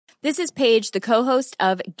This is Paige, the co-host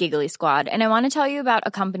of Giggly Squad, and I want to tell you about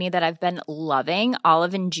a company that I've been loving,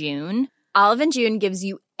 Olive & June. Olive & June gives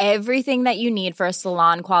you everything that you need for a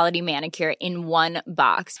salon-quality manicure in one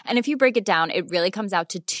box. And if you break it down, it really comes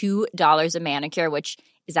out to $2 a manicure, which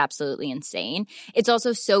is absolutely insane. It's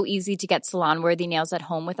also so easy to get salon-worthy nails at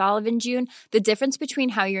home with Olive & June. The difference between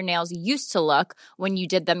how your nails used to look when you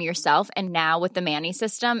did them yourself and now with the Mani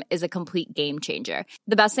system is a complete game changer.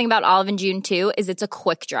 The best thing about Olive & June, too, is it's a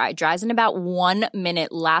quick dry. Dries in about 1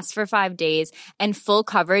 minute, lasts for 5 days, and full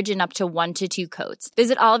coverage in up to 1 to 2 coats.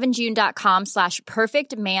 Visit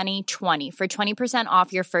oliveandjune.com/perfectmani20 for 20%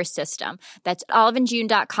 off your first system. That's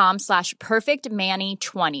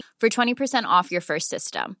oliveandjune.com/perfectmani20 for 20% off your first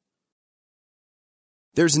system.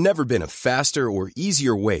 There's never been a faster or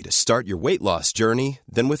easier way to start your weight loss journey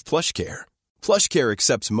than with PlushCare. PlushCare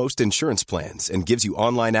accepts most insurance plans and gives you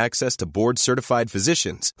online access to board-certified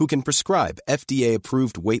physicians who can prescribe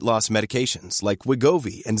FDA-approved weight loss medications like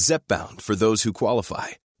Wegovy and Zepbound for those who qualify.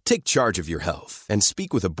 Take charge of your health and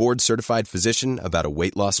speak with a board-certified physician about a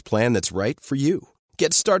weight loss plan that's right for you.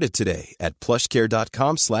 Get started today at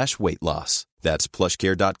plushcare.com/weight loss. That's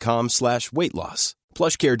plushcare.com/weight loss.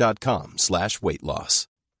 plushcare.com/weight loss.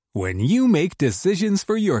 When you make decisions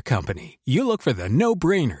for your company, you look for the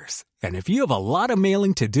no-brainers. And if you have a lot of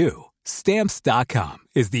mailing to do, Stamps.com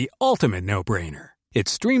is the ultimate no-brainer. It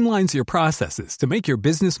streamlines your processes to make your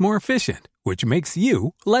business more efficient, which makes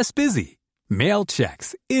you less busy. Mail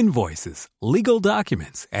checks, invoices, legal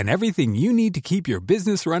documents, and everything you need to keep your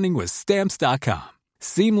business running with Stamps.com.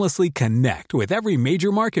 Seamlessly connect with every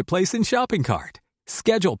major marketplace and shopping cart.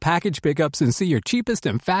 Schedule package pickups and see your cheapest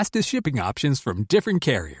and fastest shipping options from different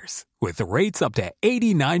carriers, with rates up to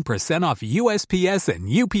 89% off USPS and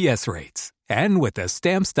UPS rates. And with the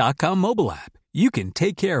Stamps.com mobile app, you can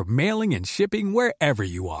take care of mailing and shipping wherever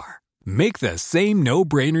you are. Make the same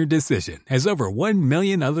no-brainer decision as over 1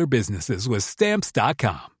 million other businesses with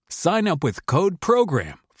Stamps.com. Sign up with code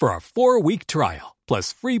PROGRAM for a 4-week trial,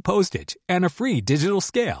 plus free postage and a free digital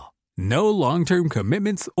scale. No long-term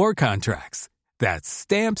commitments or contracts. That's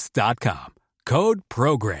Stamps.com. Code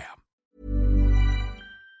PROGRAM.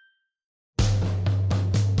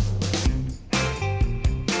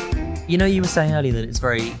 You know, you were saying earlier that it's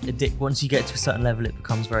very once you get to a certain level, it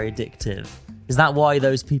becomes very addictive. Is that why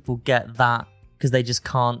those people get that? Because they just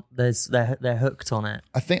can't. They're hooked on it.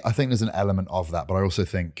 I think there's an element of that, but I also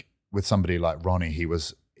think with somebody like Ronnie, he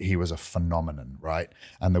was a phenomenon, right?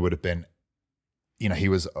 And there would have been, he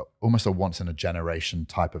was almost a once in a generation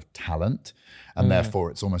type of talent. And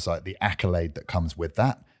therefore it's almost like the accolade that comes with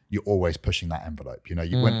that. You're always pushing that envelope. You're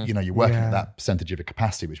working at that percentage of your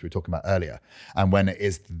capacity, which we were talking about earlier. And when it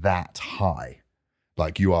is that high,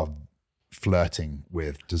 like you are flirting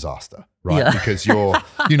with disaster, right? Yeah. Because you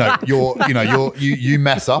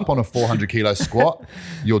mess up on a 400 kilo squat,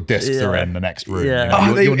 your discs are in the next room.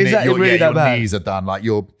 Yeah. Your knees are done. Like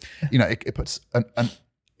it puts an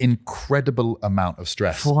incredible amount of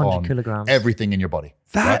stress 400 on kilograms. Everything in your body.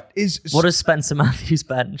 That is. What does Spencer Matthews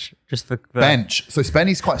bench? Just for bench. So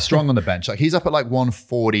Spenny's quite strong on the bench. Like he's up at like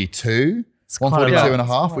 142, 142 and a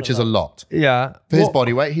half, which is a lot. Yeah. For his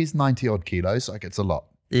body weight, he's 90 odd kilos. Like it's a lot.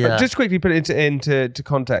 Yeah. Just quickly put it into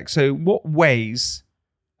context. So what weighs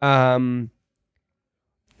things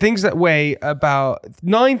that weigh about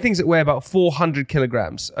 9 things that weigh about 400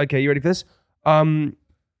 kilograms. Okay, you ready for this? 2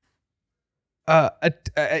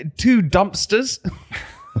 dumpsters.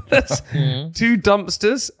 That's 2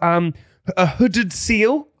 dumpsters. A hooded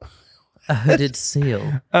seal. A hooded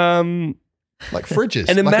seal. Like fridges.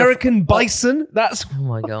 An American bison. That's oh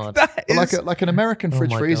my god. That is, like an American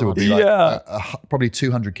fridge freezer would be like probably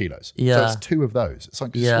 200 kilos. Yeah. So it's 2 of those. It's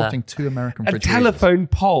like squatting 2 American fridge freezers. A telephone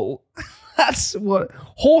pole. That's what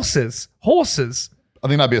horses. I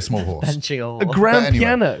think that'd be a small horse. Benching a grand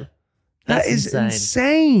piano. That is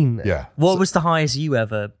insane. Yeah. What was the highest you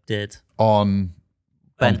ever did on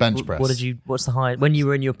bench press? What's the highest when you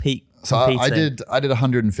were in your peak? So I did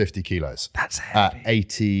 150 kilos. That's heavy. At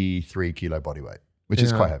 83 kilo body weight, which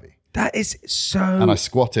is quite heavy. That is so. And I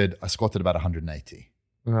squatted about 180.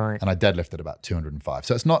 Right. And I deadlifted about 205.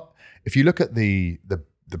 So it's not, if you look at the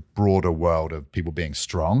broader world of people being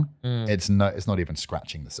strong, it's not even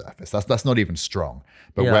scratching the surface. That's not even strong.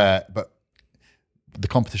 But the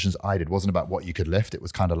competitions I did wasn't about what you could lift. It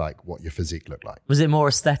was kind of like what your physique looked like. Was it more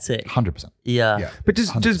aesthetic? 100%. Yeah. But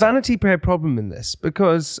does vanity play a problem in this?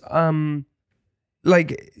 Because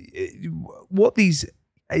what these,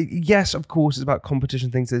 yes, of course, it's about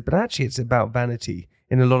competition things, but actually it's about vanity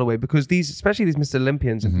in a lot of ways, because especially these Mr.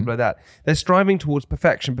 Olympians and people like that, they're striving towards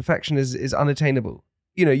perfection. Perfection is unattainable.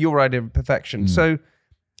 Your idea of perfection. So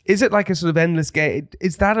is it like a sort of endless game?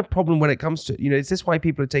 Is that a problem when it comes to, is this why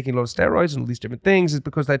people are taking a lot of steroids and all these different things? Is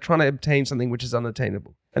because they're trying to obtain something which is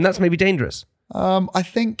unattainable, and that's maybe dangerous. I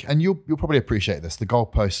think, and you'll probably appreciate this, the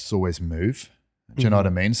goalposts always move. Do you know what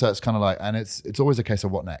I mean? So it's kind of like, and it's always a case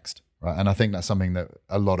of what next, right? And I think that's something that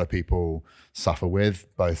a lot of people suffer with,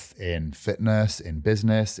 both in fitness, in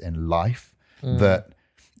business, in life, that,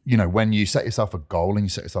 when you set yourself a goal and you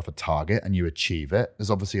set yourself a target and you achieve it, there's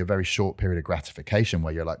obviously a very short period of gratification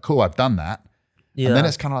where you're like, cool, I've done that. Yeah. And then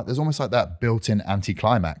it's kind of like, there's almost like that built-in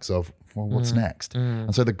anticlimax of, well, what's next?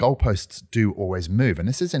 And so the goalposts do always move. And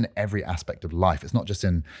this is in every aspect of life. It's not just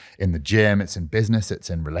in the gym, it's in business, it's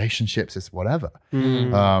in relationships, it's whatever.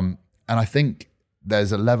 And I think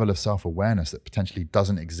there's a level of self-awareness that potentially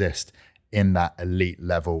doesn't exist in that elite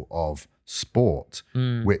level of sport,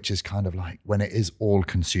 which is kind of like when it is all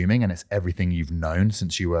consuming and it's everything you've known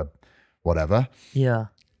since you were whatever. Yeah.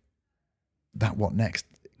 That what next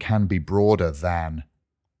can be broader than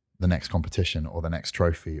the next competition or the next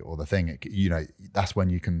trophy or the thing. That's when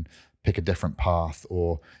you can pick a different path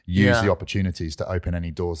or use the opportunities to open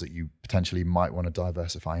any doors that you potentially might want to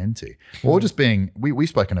diversify into. Or just being, we've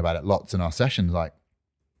spoken about it lots in our sessions, like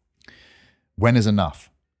when is enough?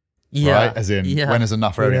 Right? As in, when is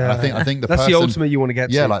enough for everything? And I think that's the ultimate you want to get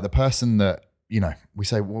to. Yeah, like the person that, we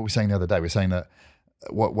say, what were we saying the other day? We're saying that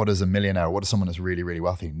what does a millionaire, what does someone that's really, really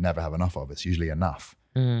wealthy never have enough of? It's usually enough.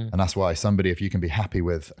 And that's why if you can be happy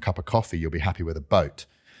with a cup of coffee, you'll be happy with a boat.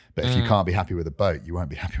 But if you can't be happy with a boat, you won't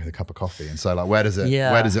be happy with a cup of coffee. And so like, where does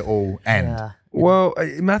it all end? Yeah. Well,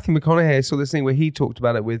 Matthew McConaughey saw this thing where he talked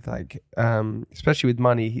about it with especially with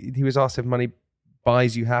money. He was asked if money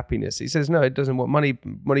buys you happiness. He says, no, it doesn't. What money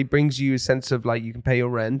brings you a sense of like, you can pay your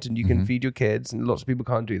rent and you can feed your kids. And lots of people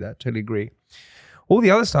can't do that. Totally agree. All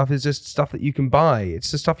the other stuff is just stuff that you can buy.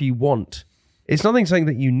 It's the stuff you want. It's something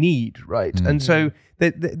that you need, right? And so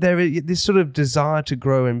there is this sort of desire to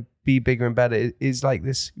grow and be bigger and better is like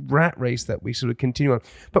this rat race that we sort of continue on.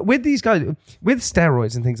 But with these guys, with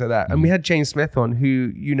steroids and things like that, and we had James Smith on,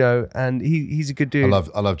 who and he's a good dude.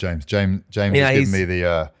 I love James. James has given me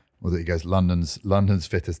the he goes London's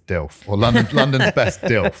fittest DILF or London's best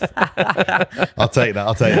DILF. I'll take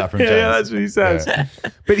that from James. Yeah, that's what he says. Yeah.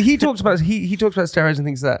 But he talks about steroids and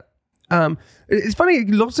things like that. It's funny,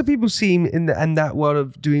 lots of people see him in that world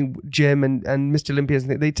of doing gym and Mr. Olympians,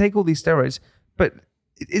 and they take all these steroids, but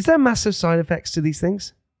is there massive side effects to these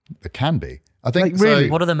things? There can be. I think. Like, really?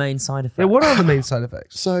 What are the main side effects? Yeah, what are the main side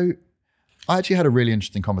effects? So I actually had a really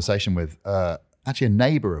interesting conversation with a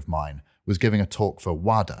neighbor of mine was giving a talk for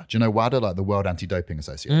WADA. Do you know WADA, like the World Anti-Doping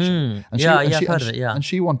Association? I've heard of it, yeah. And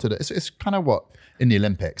she wanted it. It's kind of what, in the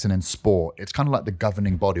Olympics and in sport, it's kind of like the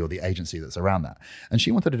governing body or the agency that's around that. And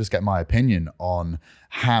she wanted to just get my opinion on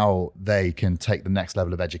how they can take the next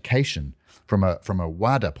level of education from a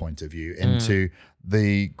WADA point of view into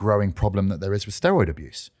the growing problem that there is with steroid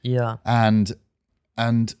abuse. Yeah. And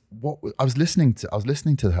what I was listening to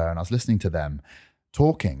her and I was listening to them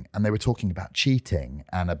talking, and they were talking about cheating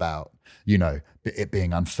and about, it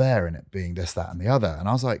being unfair and it being this, that, and the other. And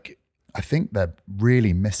I was like, I think they're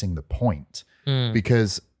really missing the point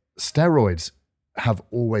because steroids have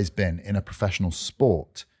always been in a professional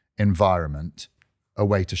sport environment a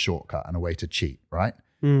way to shortcut and a way to cheat, right?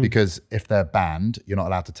 Because if they're banned, you're not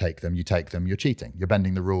allowed to take them. You take them, you're cheating. You're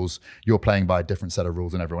bending the rules. You're playing by a different set of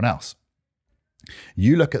rules than everyone else.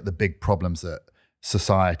 You look at the big problems that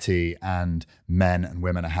society and men and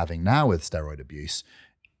women are having now with steroid abuse.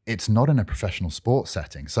 It's not in a professional sports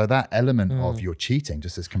setting. So that element of your cheating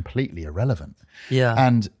just is completely irrelevant. Yeah.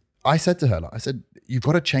 And I said to her, you've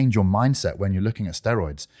got to change your mindset when you're looking at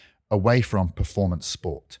steroids away from performance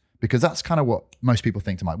sport. Because that's kind of what most people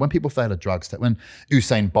think to mind. When people fail a drugs test, when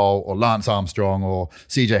Usain Bolt or Lance Armstrong or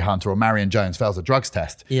CJ Hunter or Marion Jones fails a drugs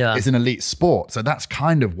test, it's an elite sport. So that's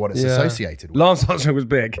kind of what it's associated with. Lance Armstrong was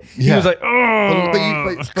big. He was like,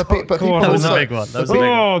 but people that was also, a big one. That was a big one.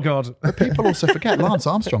 Oh, God. But people also forget Lance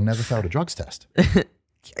Armstrong never failed a drugs test.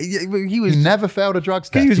 He never failed a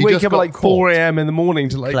drugs test. He was waking just up at like 4 a.m. in the morning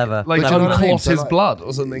to like Clever. unclot his blood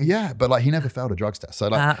or something. Yeah, but he never failed a drugs test.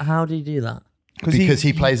 So how do you do that? Because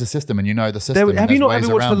he plays a system and the system. Have you not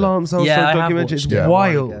ever watched the Lance Armstrong documentary? It's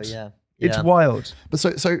wild. It's wild. But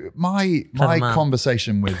so my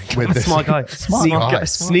conversation with this smart guy,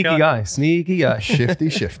 sneaky guy, shifty,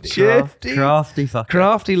 crafty fucker,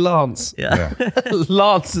 crafty Lance. Yeah.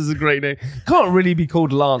 Lance is a great name. Can't really be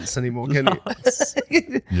called Lance anymore, can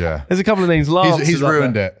you? Yeah, there's a couple of names. Lance. He's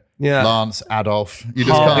ruined it. Yeah, Lance, Adolf. You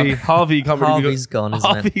just Harvey. can't. Harvey can't really Harvey's gone, isn't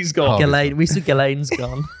it? Harvey's gone. Ghislaine. We said Ghislaine's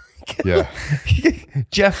gone. Yeah.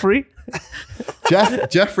 Jeffrey.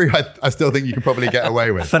 Jeffrey, I still think you can probably get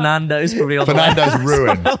away with. Fernando's probably on Fernando's the way.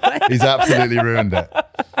 ruined. He's absolutely ruined it.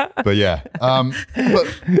 But yeah. But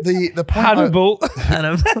the point Hannibal.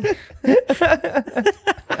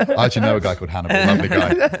 I actually know a guy called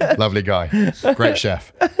Hannibal. Lovely guy. Great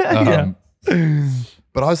chef. But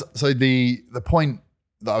the point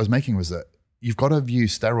that I was making was that you've got to view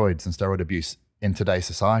steroids and steroid abuse in today's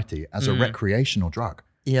society as a recreational drug.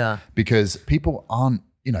 Yeah. Because people aren't,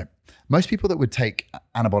 most people that would take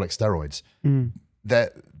anabolic steroids,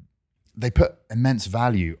 they put immense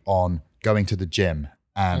value on going to the gym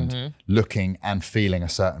and looking and feeling a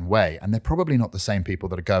certain way. And they're probably not the same people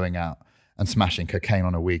that are going out and smashing cocaine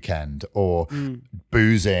on a weekend or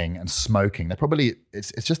boozing and smoking. They're probably,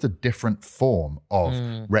 it's just a different form of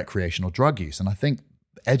recreational drug use. And I think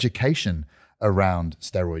education around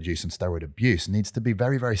steroid use and steroid abuse needs to be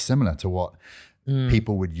very, very similar to what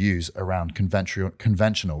people would use around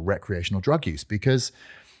conventional recreational drug use. Because,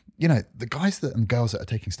 the guys and girls that are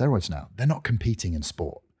taking steroids now, they're not competing in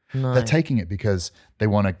sport. No. They're taking it because they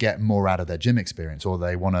want to get more out of their gym experience, or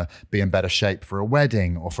they want to be in better shape for a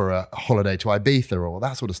wedding or for a holiday to Ibiza or all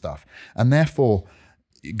that sort of stuff. And therefore,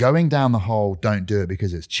 going down the whole don't do it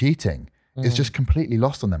because it's cheating is just completely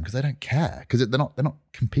lost on them because they don't care, because they're not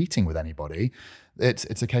competing with anybody.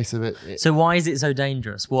 It's a case of it. So why is it so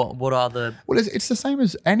dangerous? What are the? Well, it's the same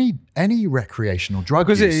as any recreational drug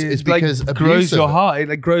Because use. it grows abuse your heart.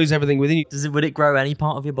 It grows everything within you. Would it grow any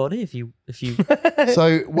part of your body if you?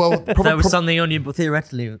 So well, if there was something on you,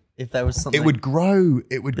 theoretically, if there was something, it would grow.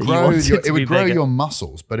 It would grow your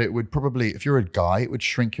muscles, but it would probably, if you're a guy, it would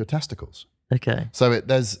shrink your testicles. Okay.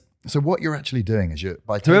 So what you're actually doing is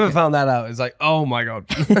whoever found that out is like, oh my God.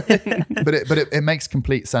 but it makes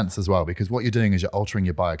complete sense as well, because what you're doing is you're altering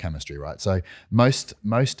your biochemistry, right? So most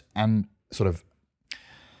and sort of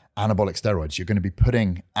anabolic steroids, you're going to be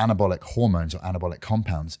putting anabolic hormones or anabolic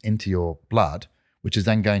compounds into your blood, which is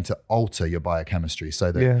then going to alter your biochemistry,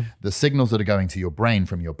 so that the signals that are going to your brain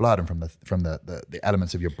from your blood and from the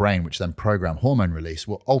elements of your brain, which then program hormone release,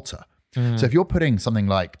 will alter. So if you're putting something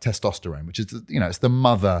like testosterone, which is, it's the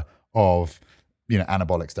mother of,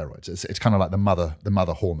 anabolic steroids. It's kind of like the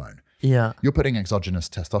mother hormone. Yeah. You're putting exogenous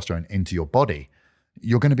testosterone into your body,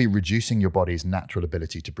 you're going to be reducing your body's natural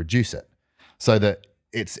ability to produce it, so that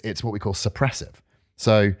it's what we call suppressive.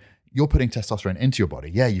 So you're putting testosterone into your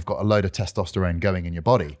body. Yeah, you've got a load of testosterone going in your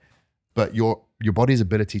body, but your body's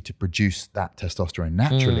ability to produce that testosterone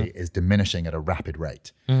naturally is diminishing at a rapid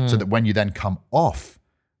rate. So that when you then come off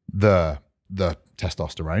the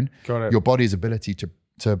testosterone, your body's ability to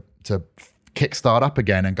kickstart up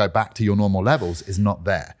again and go back to your normal levels is not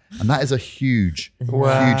there. And that is a huge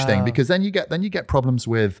thing, because then you get problems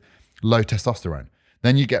with low testosterone.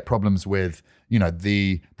 Then you get problems with,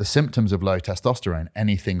 the symptoms of low testosterone,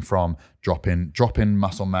 anything from drop in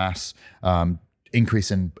muscle mass,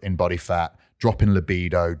 increase in body fat, drop in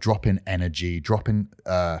libido, drop in energy, drop in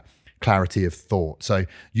clarity of thought. So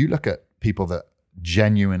you look at people that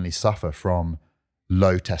genuinely suffer from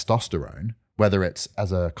low testosterone, whether it's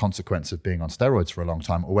as a consequence of being on steroids for a long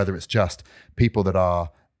time, or whether it's just people that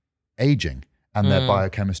are aging and their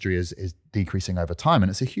biochemistry is decreasing over time. And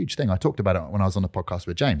it's a huge thing. I talked about it when I was on the podcast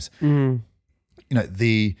with James. That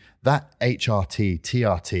HRT,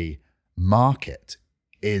 TRT market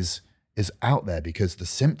is out there because the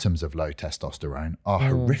symptoms of low testosterone are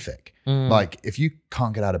horrific. Like, if you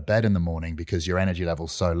can't get out of bed in the morning because your energy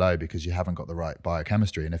level's so low because you haven't got the right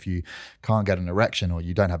biochemistry, and if you can't get an erection, or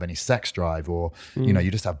you don't have any sex drive, or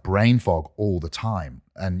you just have brain fog all the time,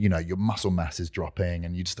 and your muscle mass is dropping,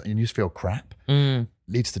 and you just feel crap,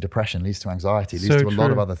 leads to depression, leads to anxiety, leads to a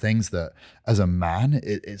lot of other things that, as a man,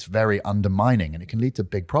 it's very undermining, and it can lead to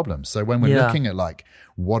big problems. So when we're looking at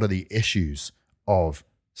what are the issues of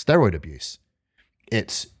steroid abuse,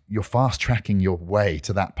 you're fast tracking your way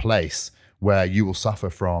to that place where you will suffer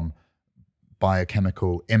from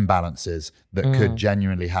biochemical imbalances that could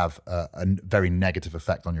genuinely have a very negative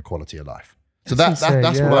effect on your quality of life. So that's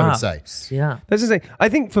what I would say. Yeah, that's the thing. I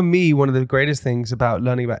think for me, one of the greatest things about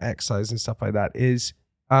learning about exercise and stuff like that is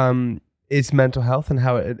mental health and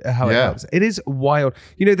how it helps. It is wild.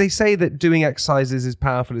 They say that doing exercises is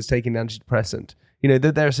powerful as taking an antidepressant.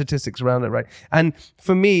 There are statistics around it, right? And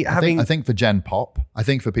for me, I think for Gen Pop, I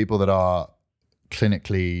think for people that are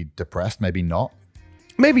clinically depressed, maybe not.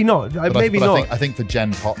 Maybe not. I think for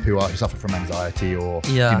Gen Pop who suffer from anxiety or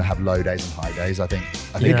have low days and high days, I think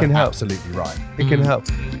it can help. Absolutely right. It can help.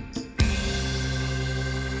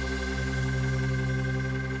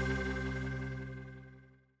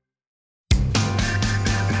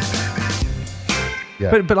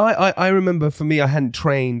 Yeah. But I remember, for me, I hadn't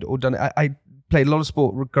trained or done it. I played a lot of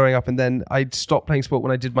sport growing up, and then I stopped playing sport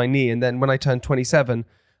when I did my knee. And then when I turned 27,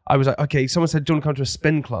 I was like, okay, someone said, do you want to come to a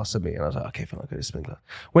spin class with me? And I was like, okay, fine, I'll go to a spin class.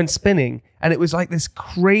 Went spinning, and it was like this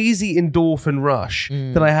crazy endorphin rush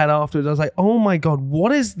that I had afterwards. I was like, oh my God,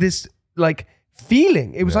 what is this like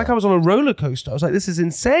feeling? It was like I was on a roller coaster. I was like, this is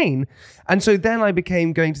insane. And so then I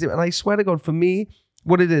became going to gym, and I swear to God, for me,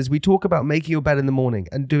 what it is, we talk about making your bed in the morning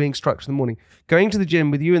and doing structure in the morning. Going to the gym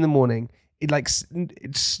with you in the morning,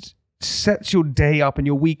 it sets your day up and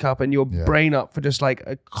your week up and your brain up for just like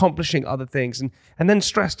accomplishing other things. And then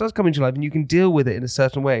stress does come into your life, and you can deal with it in a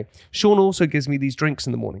certain way. Sean also gives me these drinks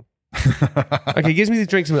in the morning. Okay, he gives me these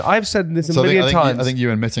drinks in the morning. I've said this a million times. I think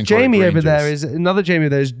you're admitting Jamie over there is another Jamie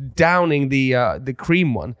over there is downing the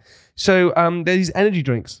cream one. So there's these energy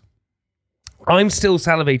drinks. I'm still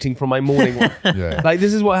salivating from my morning one. Like,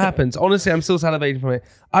 this is what happens. Honestly, I'm still salivating from it.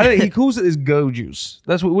 He calls it his go juice.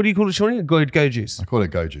 That's what do you call it, Shawnee? Go juice. I call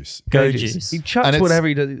it go juice. Go juice. He chucks whatever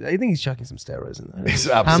he does. I think he's chucking some steroids in there. It's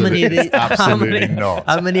absolutely not.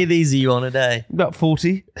 How many of these are you on a day? About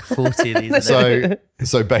 40. 40 of these a day.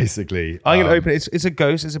 So basically, I'm going to open it. It's a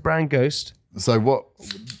Ghost. It's a brand Ghost. So what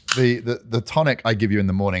the tonic I give you in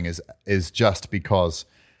the morning is just because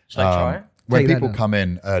Should I try it? when people come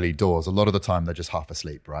in early doors, a lot of the time they're just half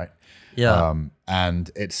asleep, right? Yeah.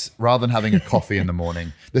 And it's rather than having a coffee in the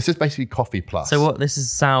morning, this is basically coffee plus. So what? This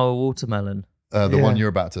is sour watermelon. The one you're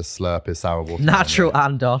about to slurp is sour water. Natural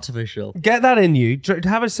and artificial. Get that in you.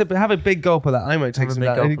 Have a sip. Have a big gulp of that. I might take some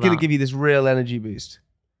of that. And it's going to give you this real energy boost.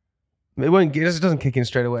 It doesn't kick in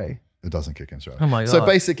straight away. It doesn't kick in straight away. Oh my God. So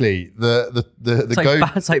basically,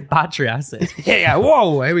 it's like battery acid. yeah.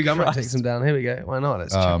 Whoa. Here we go. I might take some down. Here we go. Why not?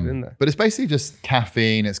 Let's chuck it in there. But it's basically just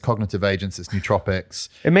caffeine. It's cognitive agents. It's nootropics.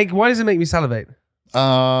 Why does it make me salivate?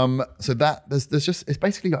 So that it's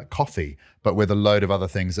basically like coffee, but with a load of other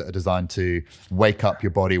things that are designed to wake up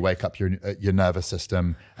your body, wake up your nervous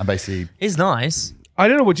system, and basically It's nice. I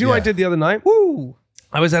don't know what I did the other night. Woo!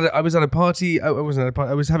 I was at a party. I wasn't at a party.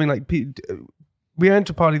 I was having like we went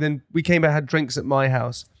to a party. Then we came back, had drinks at my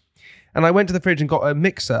house, and I went to the fridge and got a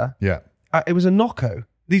mixer. Yeah, it was a Nocco.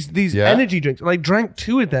 These energy drinks, and I drank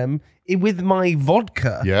 2 of them with my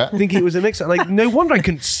vodka. Yeah, thinking it was a mixer. Like, no wonder I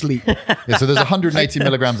couldn't sleep. Yeah, so there's 180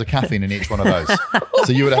 milligrams of caffeine in each one of those.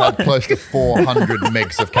 So you would have had close to 400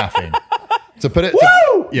 mgs of caffeine. To put it,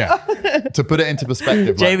 to put it into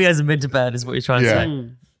perspective, Jamie hasn't been to bed, is what you're trying to say.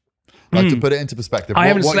 Like to put it into perspective, I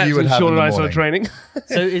haven't what slept you would since have Sean in and the I started morning. training.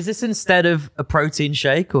 So is this instead of a protein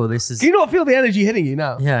shake, or this is? Do you not feel the energy hitting you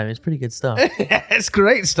now? Yeah, it's pretty good stuff. It's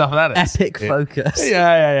great stuff, that is. Epic focus.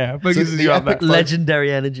 Yeah. Focuses you up.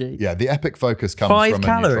 Legendary energy. Yeah, the epic focus comes 5 from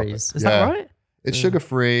calories. Is that right? It's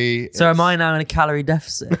sugar-free. So am I now in a calorie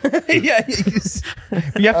deficit? Yeah.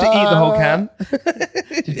 You have to eat the whole can.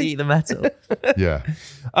 Did you eat the metal? Yeah.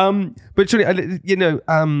 But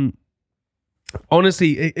truly,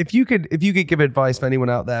 honestly, if you could give advice for anyone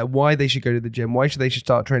out there why they should go to the gym, why they should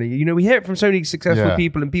start training. We hear it from so many successful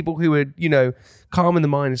people and people who are, calm in the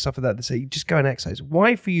mind and stuff like that. They say, just go and exercise.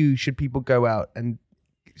 Why for you should people go out and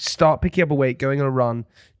start picking up a weight, going on a run,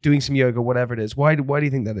 doing some yoga, whatever it is? Why do you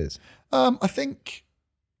think that is? I think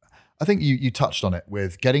you touched on it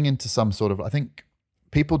with getting into some sort of, I think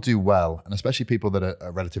people do well, and especially people that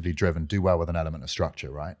are relatively driven do well with an element of structure,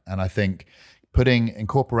 right? And I think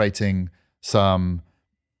incorporating some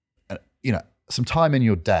time in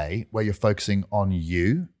your day where you're focusing on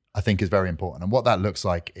you, I think is very important. And what that looks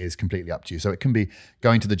like is completely up to you. So it can be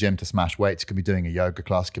going to the gym to smash weights, it can be doing a yoga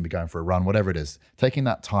class, it can be going for a run, whatever it is. Taking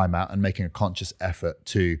that time out and making a conscious effort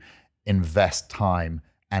to invest time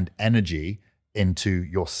and energy into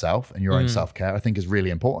yourself and your own self-care, I think is really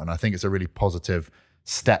important. I think it's a really positive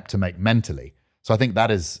step to make mentally. So I think that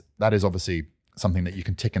is obviously something that you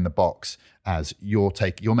can tick in the box as you're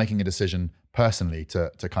making a decision personally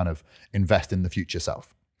to kind of invest in the future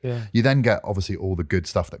self. Yeah. You then get obviously all the good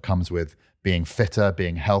stuff that comes with being fitter,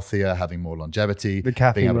 being healthier, having more longevity, the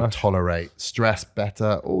caffeine being able rush. to tolerate stress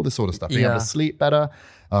better, all this sort of stuff, being able to sleep better.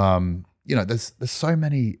 There's so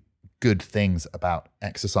many good things about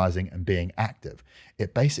exercising and being active.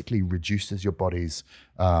 It basically reduces your body's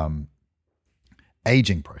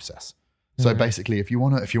aging process. So basically, if you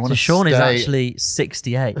want to, So Sean is actually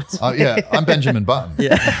 68. I'm Benjamin Button.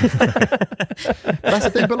 Yeah, that's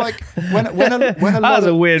the thing. But like when a That lot was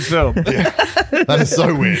a weird film. that is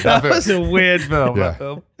so weird. That was a weird film. Yeah. That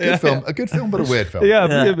film. Good film, a good film, but a weird film.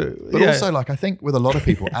 Yeah. But also, like I think with a lot of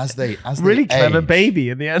people, as they really clever age, baby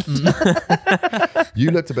in the end. You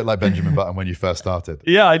looked a bit like Benjamin Button when you first started.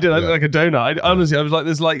 Yeah, I did. I looked like a donut. Honestly, I was like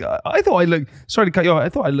this. Like I thought I looked. Sorry to cut you off. I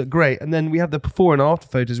thought I looked great. And then we have the before and after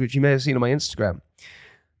photos, which you may have seen on my Instagram.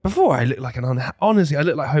 Before I looked like honestly, I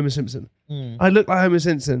looked like Homer Simpson. I look like Homer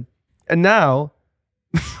Simpson. And now,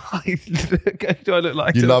 do I look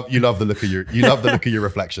like You love the look of your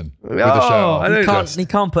reflection with the shirt I on. know. He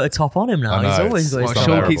can't put a top on him now. I know, He's always got it's his Sean top.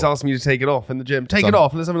 unbearable. keeps asking me to take it off in the gym. Take it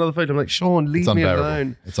off. Let's have another photo. I'm like, Sean, leave It's me unbearable.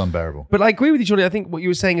 alone. It's unbearable. But I agree with you, Charlie. I think what you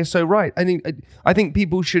were saying is so right. I think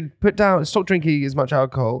people should stop drinking as much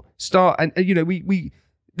alcohol.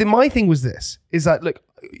 My thing was this: is that look,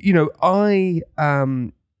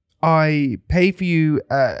 I pay for you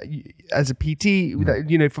as a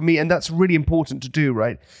PT, for me, and that's really important to do,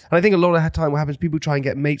 right? And I think a lot of the time what happens, people try and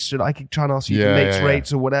get mates to, I could try and ask you for mates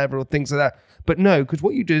rates or whatever, or things like that. But no, because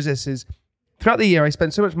what you do is this is, throughout the year, I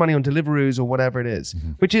spend so much money on Deliveroos or whatever it is,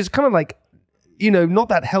 which is kind of like, not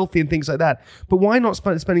that healthy and things like that. But why not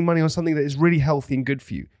spending money on something that is really healthy and good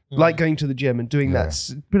for you? Like going to the gym and doing that.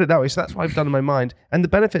 Put it that way. So that's what I've done in my mind. And the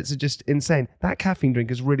benefits are just insane. That caffeine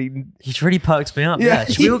drink is really... He's really perked me up. Yeah.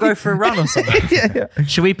 Should we all go for a run or something? yeah.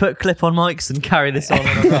 Should we put clip-on mics and carry this on a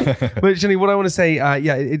run? But Jenny, what I want to say,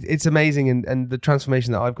 it's amazing. And the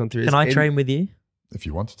transformation that I've gone through. Can I train with you? If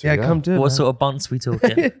you wanted to, Yeah, come do it. What man. sort of bunts we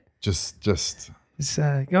talking? Just It's,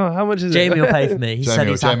 how much is Jamie it? will pay for me. He said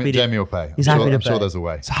he's happy to. Jamie will pay. He's I'm happy to I'm sure pay. there's a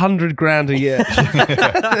way. It's $100,000 a year.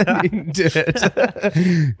 You can do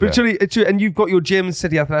it. But actually, and you've got your gym,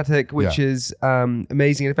 City Athletic, which is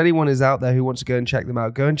amazing. And if anyone is out there who wants to go and check them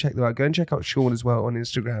out, go and check them out. Go and check out Sean as well on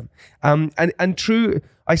Instagram. And true,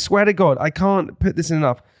 I swear to God, I can't put this in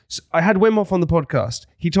enough. So I had Wim Hof on the podcast.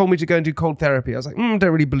 He told me to go and do cold therapy. I was like, don't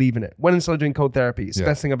really believe in it. Went and started doing cold therapy. It's the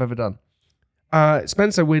best thing I've ever done.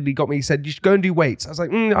 Spencer weirdly got me. He said, you should go and do weights. I was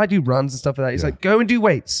like, I do runs and stuff like that. He's like, go and do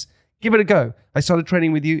weights. Give it a go. I started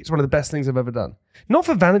training with you. It's one of the best things I've ever done. Not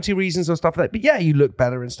for vanity reasons or stuff like that, but yeah, you look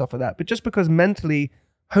better and stuff like that. But just because mentally,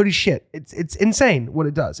 holy shit, it's insane what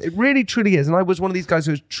it does. It really, truly is. And I was one of these guys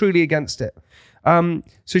who was truly against it.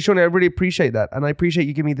 So Shawnee, I really appreciate that. And I appreciate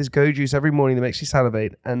you giving me this go juice every morning that makes you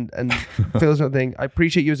salivate and feels something. I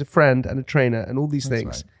appreciate you as a friend and a trainer and all these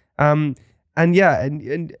things. Right. And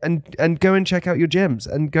go and check out your gyms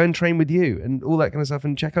and go and train with you and all that kind of stuff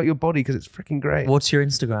and check out your body because it's freaking great. What's your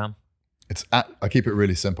Instagram? It's I keep it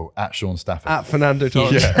really simple. @ Sean Stafford. At Fernando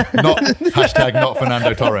Torres. Yeah. Not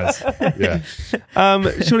Fernando Torres. Yeah.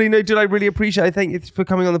 Shawnee, no, dude, I really appreciate it. I thank you for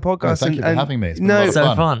coming on the podcast. No, thank you for having me. It's been a lot of So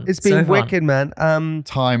fun. fun. It's been so wicked, man.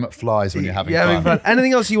 Time flies when you're having having fun. fun.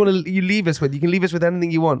 Anything else you leave us with? You can leave us with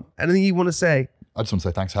anything you want. Anything you want to say. I just want to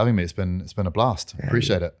say thanks for having me. It's been a blast.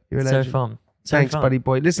 Appreciate it. You're a So legend. fun. So Thanks, fun. buddy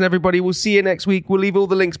boy. Listen, everybody, we'll see you next week. We'll leave all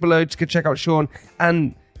the links below to go check out Sean.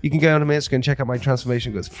 And you can go on to my Instagram and check out my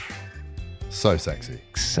transformation goals. So sexy.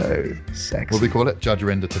 So sexy. What do we call it?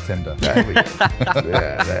 Judgerinda to Tinder. There we go.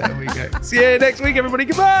 Yeah, there we go. See you next week, everybody.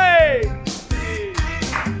 Goodbye.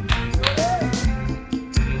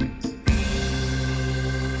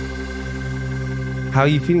 How are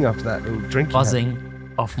you feeling after that little drink? you had?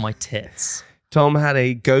 Buzzing off my tits. Tom had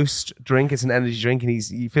a ghost drink. It's an energy drink, and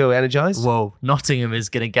you feel energized. Whoa, Nottingham is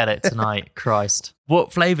going to get it tonight. Christ.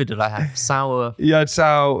 What flavour did I have? Sour You had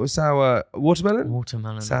sour watermelon.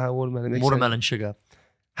 watermelon. Sour watermelon. Makes Watermelon sugar. sense.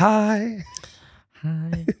 Hi.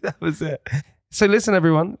 Hi. That was it. So listen,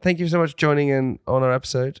 everyone. Thank you so much for joining in on our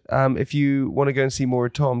episode. If you want to go and see more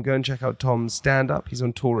of Tom, go and check out Tom's stand-up. He's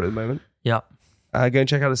on tour at the moment. Yep. Go and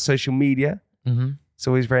check out his social media. Mm-hmm. It's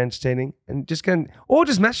always very entertaining. And just go and, or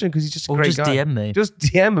just message him because he's just a Or great just guy. DM me. Just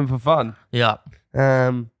DM him for fun. Yeah.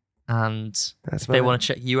 Um, And That's if they about want to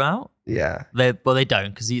check you out, yeah. they don't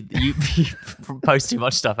because you post too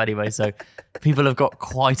much stuff anyway. So people have got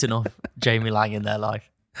quite enough Jamie Lang in their life.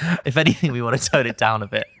 If anything, we want to tone it down a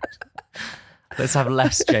bit. Let's have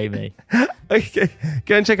less Jamie. Okay.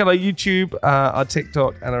 Go and check out our YouTube, our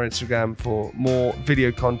TikTok, and our Instagram for more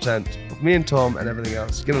video content of me and Tom and everything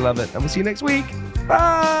else. You're going to love it. And we'll see you next week.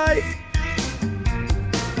 Bye.